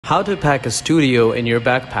How to pack a studio in your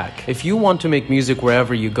backpack. If you want to make music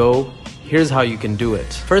wherever you go, here's how you can do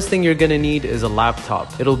it. First thing you're gonna need is a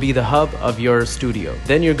laptop. It'll be the hub of your studio.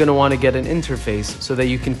 Then you're gonna wanna get an interface so that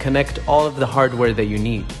you can connect all of the hardware that you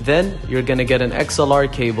need. Then you're gonna get an XLR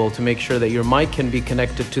cable to make sure that your mic can be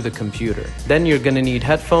connected to the computer. Then you're gonna need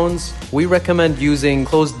headphones. We recommend using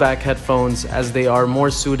closed back headphones as they are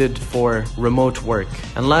more suited for remote work.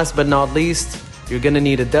 And last but not least, you're gonna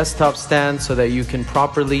need a desktop stand so that you can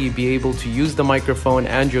properly be able to use the microphone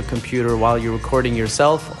and your computer while you're recording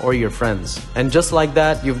yourself or your friends. And just like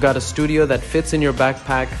that, you've got a studio that fits in your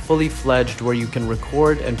backpack, fully fledged, where you can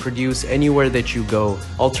record and produce anywhere that you go.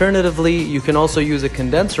 Alternatively, you can also use a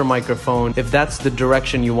condenser microphone if that's the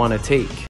direction you want to take.